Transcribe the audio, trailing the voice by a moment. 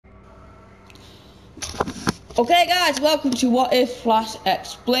Okay guys, welcome to What If Flash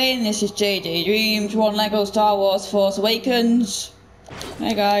Explain. This is JD Dreams, One Lego Star Wars Force Awakens.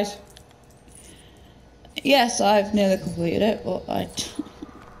 Hey guys. Yes, I've nearly completed it, but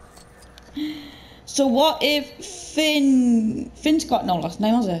So what if Finn's got no last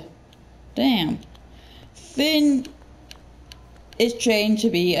name, has he? Damn. Finn is trained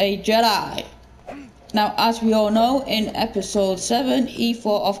to be a Jedi. Now, as we all know, in episode 7, he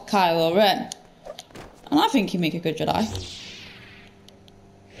fought off Kylo Ren. And I think he'd make a good Jedi.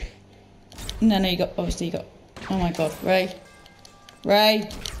 And then obviously you got, oh my god, Rey. Wait,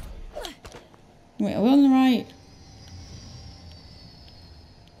 are we on the right?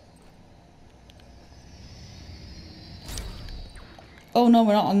 Oh no,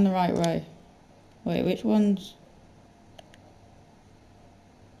 we're not on the right way. Wait, which ones?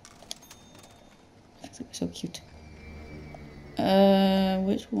 That's so cute.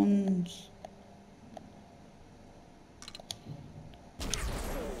 Which ones?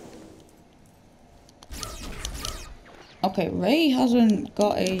 Okay, Rey hasn't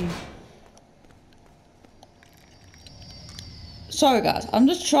got a... Sorry guys, I'm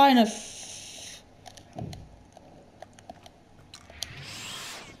just trying to...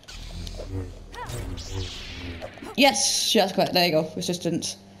 Yes, that's correct, there you go,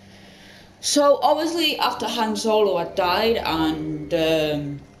 resistance. So, obviously, after Han Solo had died and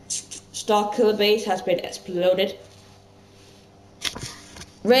Starkiller Base has been exploded,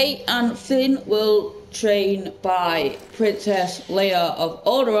 Rey and Finn will train by Princess Leia of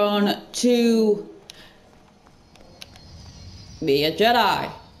Alderaan to be a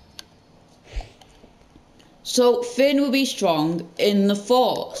Jedi. So Finn will be strong in the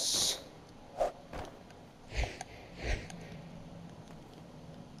Force.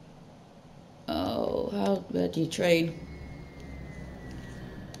 Oh, where do you train?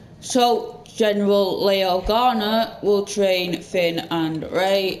 So General Leia Organa will train Finn and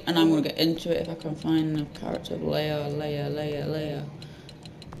Rey, and I'm gonna get into it if I can find the character of Leia.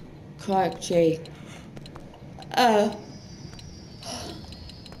 Crikey.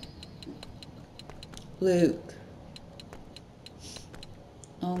 Luke.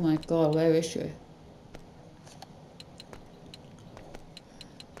 Oh my god, where is she?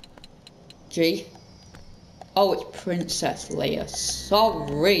 G. Oh, it's Princess Leia.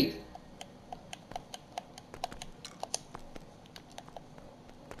 Sorry.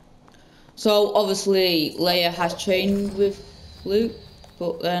 So obviously Leia has trained with Luke,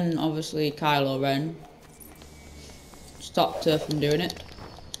 but then obviously Kylo Ren stopped her from doing it.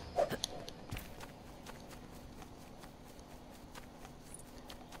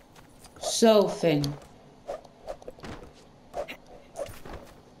 So Finn,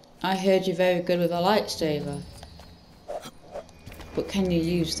 I heard you're very good with a lightsaber, but can you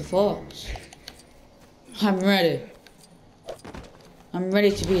use the Force? I'm ready. I'm ready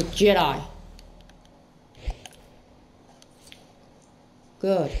to be a Jedi.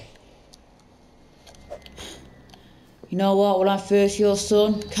 Good. You know what, when I first your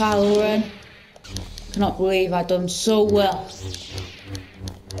son, Kylo Ren, I cannot believe I've done so well.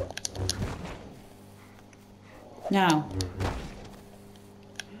 Now,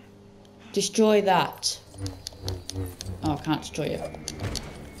 destroy that. Oh, I can't destroy it.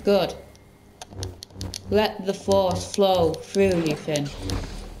 Good. Let the Force flow through you, Finn.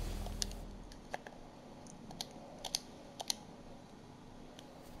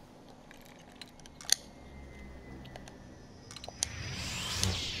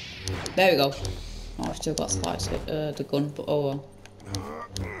 There we go. Oh, I've still got the gun, but oh well.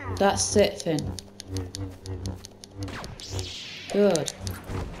 That's it, Finn. Good.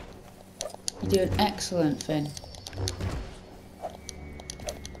 You're doing excellent, Finn.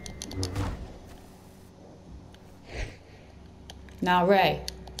 Now, Rey.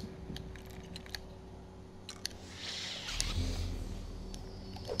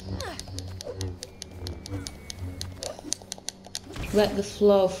 Let the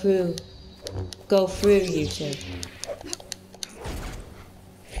flow go through you two.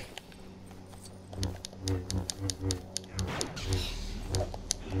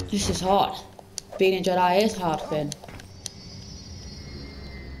 This is hard. Being a Jedi is hard, Finn.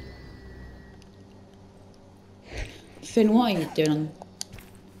 Finn, what are you doing?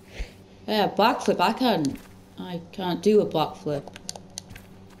 Yeah, backflip. I can't do a backflip.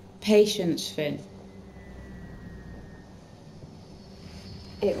 Patience, Finn.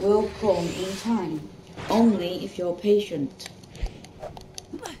 It will come in time. Only if you're patient.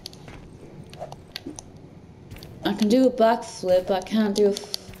 I can do a backflip, but I can't do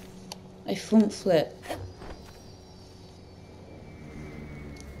a front flip.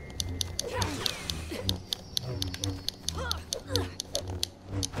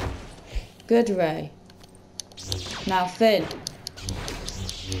 Good, Rey. Now, Finn.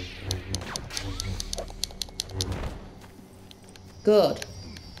 Good.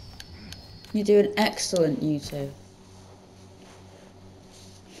 You're doing excellent, you two.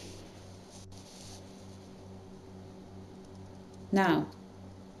 Now,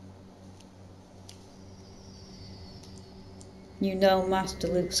 you know Master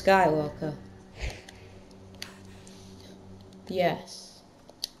Luke Skywalker? Yes.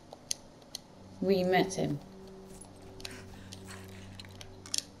 We met him.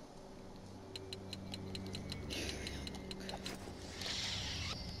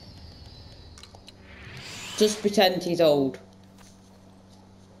 Just pretend he's old.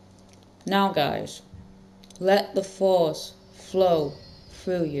 Now guys, let the Force flow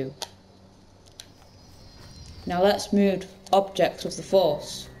through you. Now let's move objects with the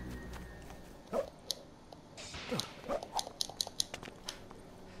Force.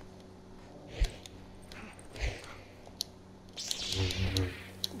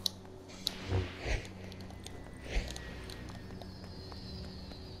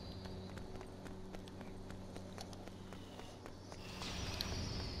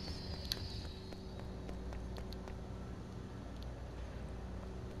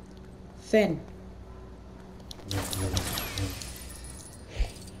 Finn.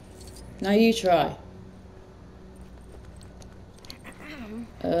 Now you try.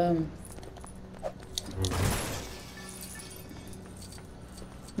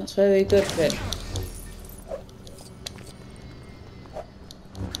 That's very good, Finn.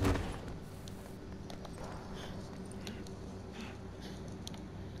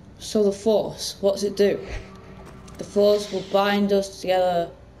 So the Force, what's it do? The Force will bind us together,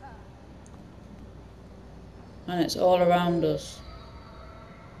 and it's all around us.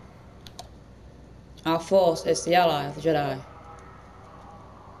 Our Force is the ally of the Jedi.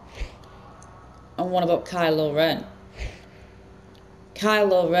 And what about Kylo Ren?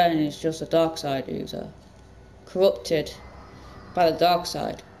 Kylo Ren is just a dark side user, corrupted by the dark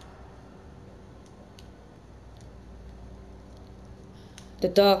side. The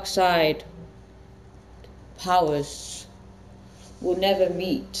dark side powers will never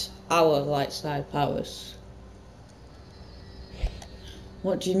meet our light side powers.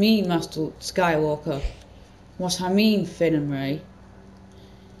 What do you mean, Master Skywalker? What I mean, Finn and Rey,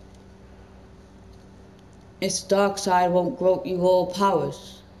 is the dark side won't grant you all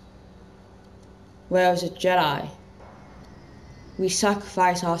powers. Whereas a Jedi, we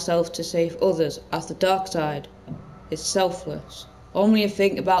sacrifice ourselves to save others, as the dark side is selfless, only a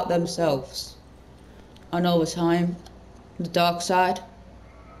think about themselves. And over time, the dark side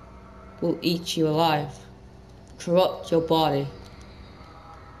will eat you alive, corrupt your body,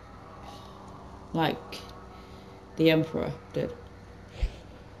 like the Emperor did.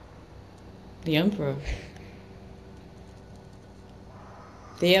 The Emperor.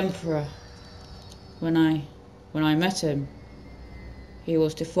 The Emperor, when I met him, he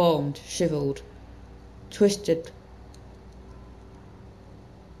was deformed, shriveled, twisted.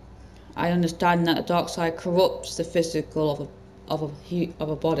 I understand that the dark side corrupts the physical of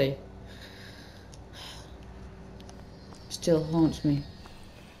a body. Still haunts me.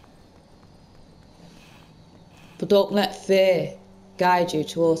 But don't let fear guide you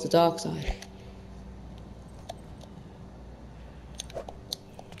towards the dark side.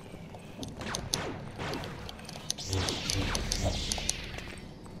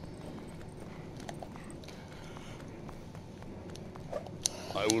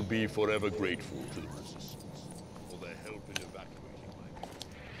 I will be forever grateful to the Resistance for their help in evacuating my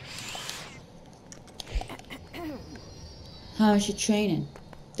people. How is your training?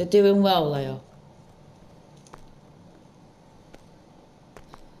 They're doing well, Leia.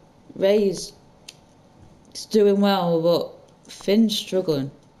 Rey's doing well, but Finn's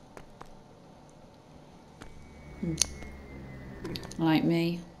struggling. Like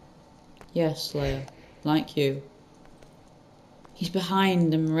me? Yes, Leia. Like you. He's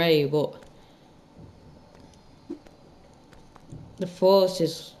behind them, Rey, but the Force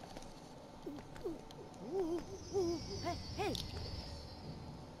is...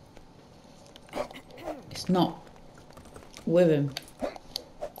 It's not with him.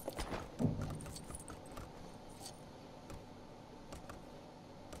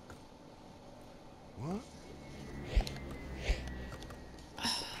 What?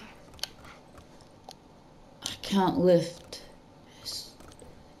 I can't lift.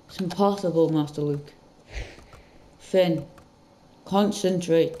 It's impossible, Master Luke. Finn,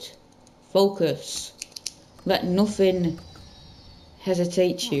 concentrate, focus, let nothing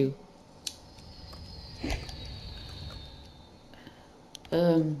hesitate you.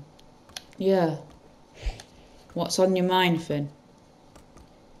 Yeah. What's on your mind, Finn?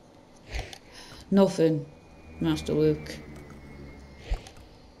 Nothing, Master Luke.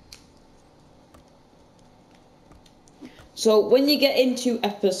 So when you get into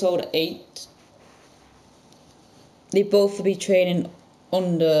episode 8, they both will be training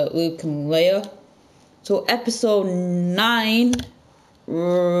under Luke and Leia. So episode 9,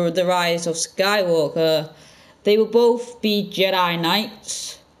 The Rise of Skywalker, they will both be Jedi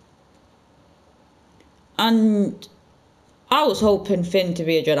Knights. And I was hoping Finn to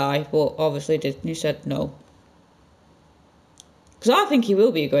be a Jedi, but obviously Disney said no. Because I think he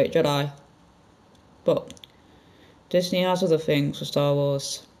will be a great Jedi. But Disney has other things for Star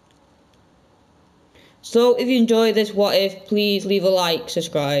Wars. So if you enjoyed this What If, please leave a like,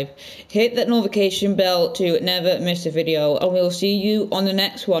 subscribe, hit that notification bell to never miss a video, and we'll see you on the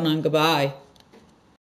next one, and goodbye.